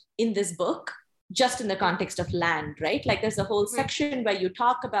in this book, just in the context of land, right? Like, there's a whole section where you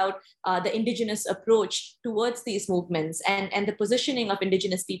talk about the indigenous approach towards these movements, and the positioning of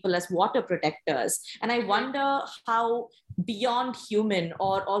indigenous people as water protectors. And I wonder how beyond human,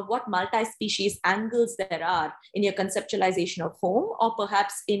 or what multi-species angles there are in your conceptualization of home, or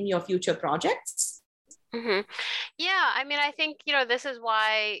perhaps in your future projects. Mm-hmm. Yeah, I mean, I think, this is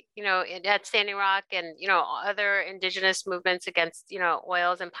why, at Standing Rock and, other indigenous movements against,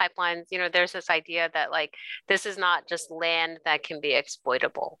 oils and pipelines, there's this idea that like, this is not just land that can be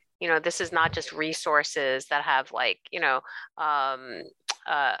exploitable. This is not just resources that have like,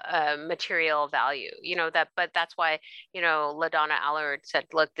 material value, but that's why, LaDonna Allard said,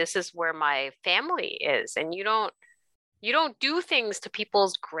 look, this is where my family is. And you don't do things to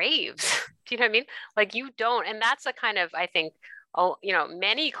people's graves. Do you know what I mean? Like, you don't. And that's a kind of, I think,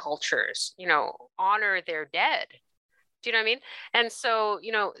 many cultures, honor their dead. Do you know what I mean? And so,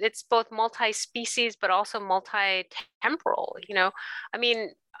 it's both multi-species, but also multi-temporal, I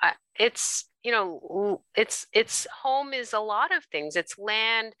mean, it's, it's home is a lot of things. It's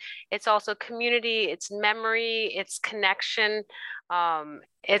land, it's also community, it's memory, it's connection.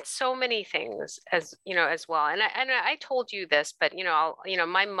 It's so many things as well. And I told you this, but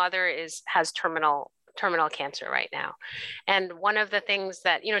my mother has terminal cancer right now. And one of the things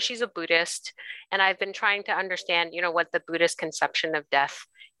that, she's a Buddhist, and I've been trying to understand, what the Buddhist conception of death,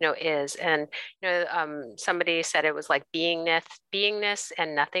 is. And, somebody said it was like beingness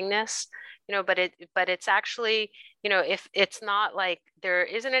and nothingness, but it's actually, if it's not like there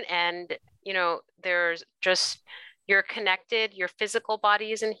isn't an end, there's just, you're connected, your physical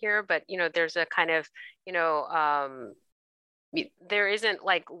body isn't here, but, there's a kind of, there isn't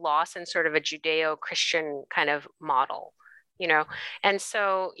like loss in sort of a Judeo-Christian kind of model, And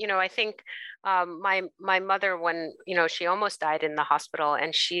so, I think my mother, when, she almost died in the hospital,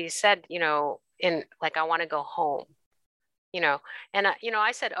 and she said, in like, I want to go home, you know, and,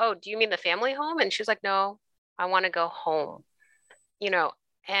 I said, oh, do you mean the family home? And she's like, no, I want to go home, you know,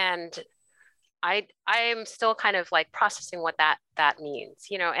 and I am still kind of like processing what that means,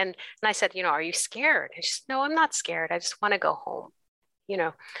 and I said, are you scared? And she said, no, I'm not scared. I just want to go home, you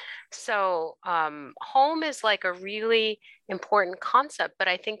know. So home is like a really important concept, but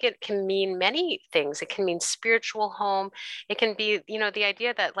I think it can mean many things. It can mean spiritual home. It can be, the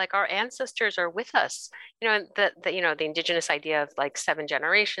idea that like our ancestors are with us, the indigenous idea of like 7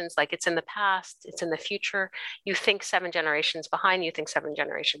 generations, like it's in the past, it's in the future. You think 7 generations behind, you think 7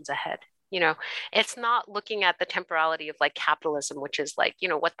 generations ahead. It's not looking at the temporality of like capitalism, which is like,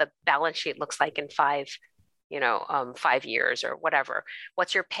 what the balance sheet looks like in 5 years or whatever.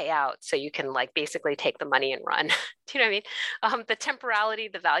 What's your payout? So you can like basically take the money and run. Do you know what I mean? The temporality,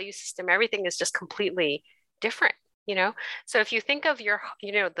 the value system, everything is just completely different. So if you think of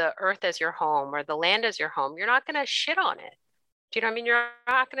the earth as your home or the land as your home, you're not going to shit on it. Do you know what I mean? You're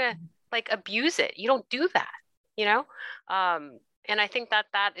not going to like abuse it. You don't do that, and I think that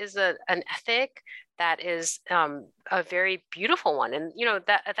is an ethic that is a very beautiful one. And,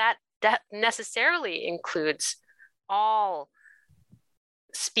 that necessarily includes all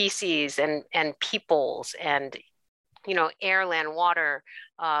species and peoples and, air, land, water,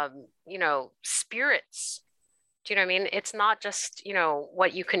 spirits. Do you know what I mean? It's not just,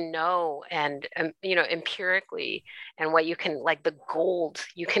 what you can know and, empirically, and what you can, like the gold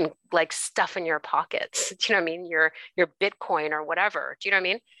you can like stuff in your pockets. Do you know what I mean? Your Bitcoin or whatever. Do you know what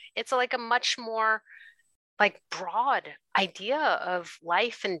I mean? It's like a much more like broad idea of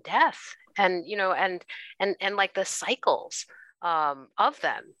life and death, and, and like the cycles of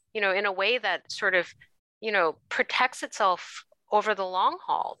them, in a way that sort of, protects itself over the long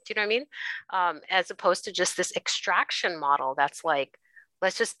haul. Do you know what I mean? As opposed to just this extraction model that's like,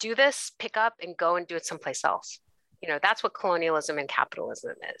 let's just do this, pick up and go and do it someplace else. That's what colonialism and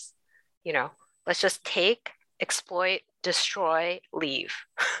capitalism is. Let's just take, exploit, destroy, leave,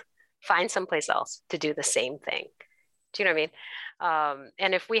 find someplace else to do the same thing. Do you know what I mean?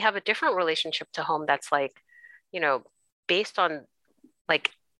 And if we have a different relationship to home that's like, based on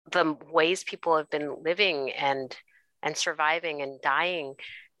like the ways people have been living and surviving and dying,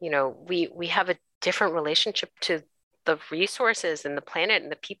 we have a different relationship to the resources and the planet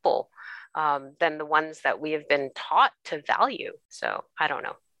and the people than the ones that we have been taught to value. So I don't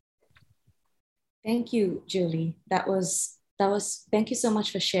know. Thank you, Julie. That was, thank you so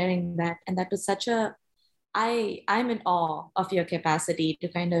much for sharing that. And that was I'm in awe of your capacity to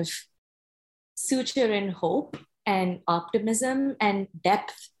kind of suture in hope and optimism and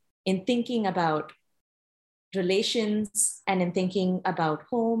depth in thinking about relations and in thinking about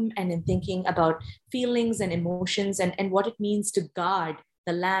home and in thinking about feelings and emotions and what it means to guard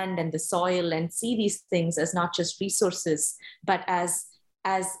the land and the soil and see these things as not just resources, but as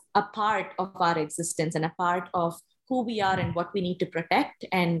a part of our existence and a part of who we are and what we need to protect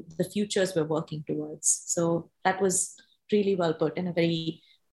and the futures we're working towards. So that was really well put in a very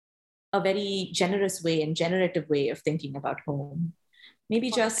generous way and generative way of thinking about home. Maybe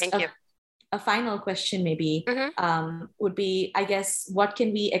just a final question maybe would be, I guess, what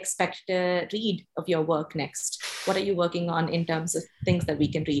can we expect to read of your work next? What are you working on in terms of things that we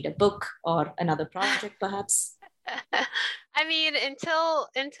can read? A book or another project perhaps? I mean, until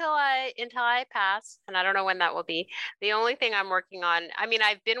I pass, and I don't know when that will be, the only thing I'm working on, I mean,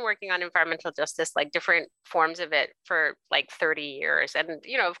 I've been working on environmental justice, like different forms of it for like 30 years. And,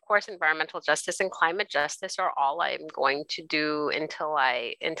 of course, environmental justice and climate justice are all I'm going to do until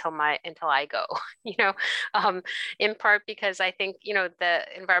I go, in part because I think, the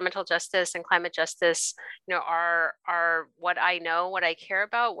environmental justice and climate justice, are what I know, what I care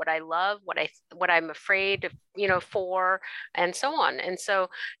about, what I love, what I'm afraid of, for, and so on. And so,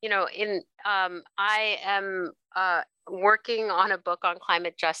 I am working on a book on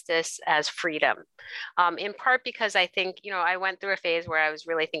climate justice as freedom, in part because I think, I went through a phase where I was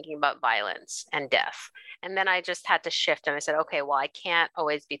really thinking about violence and death. And then I just had to shift and I said, okay, well, I can't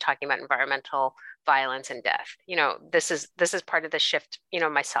always be talking about environmental violence and death. This is part of the shift,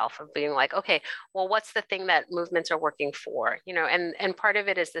 myself, of being like, okay, well, what's the thing that movements are working for, and part of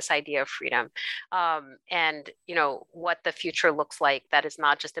it is this idea of freedom, and what the future looks like that is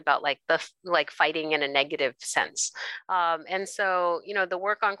not just about like fighting in a negative sense. And so, the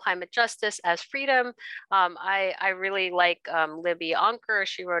work on climate justice as freedom, I really like Libby Anker.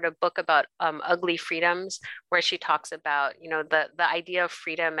 She wrote a book about ugly freedoms, where she talks about, the idea of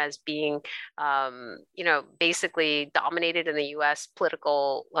freedom as being basically dominated in the US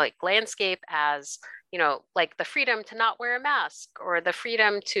political like landscape as, like the freedom to not wear a mask or the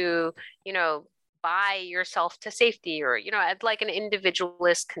freedom to, buy yourself to safety, or, like an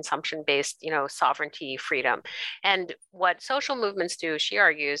individualist consumption-based, sovereignty freedom. And what social movements do, she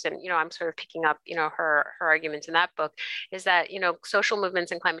argues, and, I'm sort of picking up, her arguments in that book, is that, social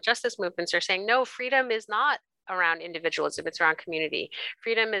movements and climate justice movements are saying, no, freedom is not around individualism, it's around community.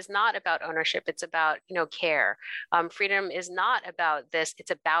 Freedom is not about ownership, it's about care. Freedom is not about this,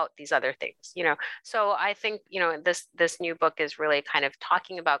 it's about these other things. So I think this new book is really kind of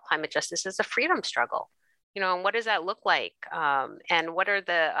talking about climate justice as a freedom struggle. And what does that look like? And what are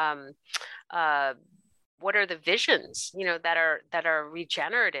the visions that are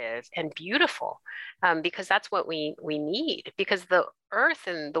regenerative and beautiful, because that's what we need, because the earth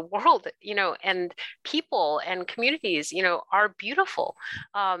and the world, and people and communities, are beautiful,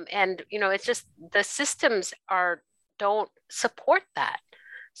 and it's just the systems don't support that.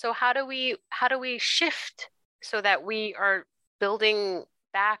 So how do we shift so that we are building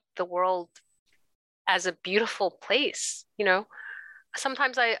back the world as a beautiful place?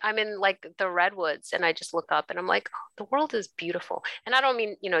 Sometimes I'm in like the redwoods and I just look up and I'm like, oh, the world is beautiful. And I don't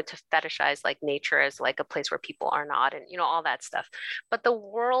mean, to fetishize like nature as like a place where people are not, and, all that stuff. But the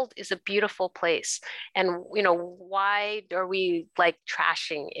world is a beautiful place. And, why are we like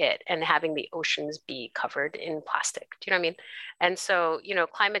trashing it and having the oceans be covered in plastic? Do you know what I mean? And so,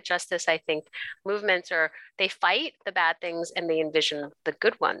 climate justice, I think movements they fight the bad things and they envision the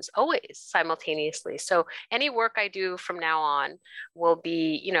good ones always simultaneously. So any work I do from now on will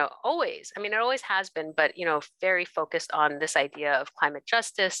be, always, it always has been, but, very focused on this idea of climate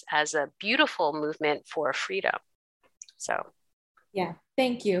justice as a beautiful movement for freedom. So. Yeah,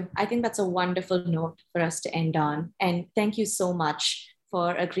 thank you. I think that's a wonderful note for us to end on. And thank you so much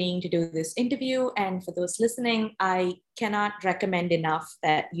for agreeing to do this interview. And for those listening, I cannot recommend enough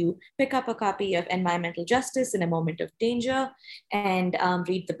that you pick up a copy of Environmental Justice in a Moment of Danger and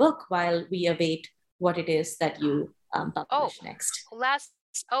read the book while we await what it is that you publish next.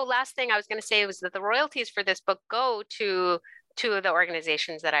 Last thing I was going to say was that the royalties for this book go to two of the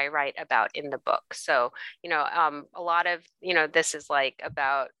organizations that I write about in the book. So, a lot of, this is like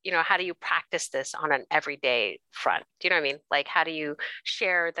about, how do you practice this on an everyday front? Do you know what I mean? Like, how do you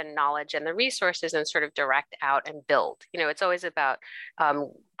share the knowledge and the resources and sort of direct out and build? It's always about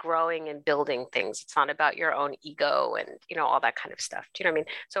growing and building things. It's not about your own ego and, all that kind of stuff. Do you know what I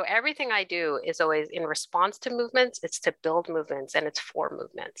mean? So everything I do is always in response to movements. It's to build movements and it's for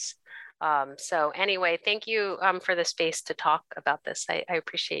movements. So anyway, thank you for the space to talk about this. I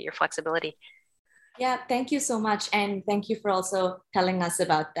appreciate your flexibility. Yeah, thank you so much. And thank you for also telling us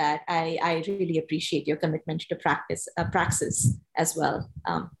about that. I really appreciate your commitment to praxis as well.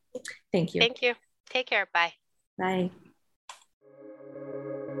 Thank you. Thank you. Take care. Bye. Bye.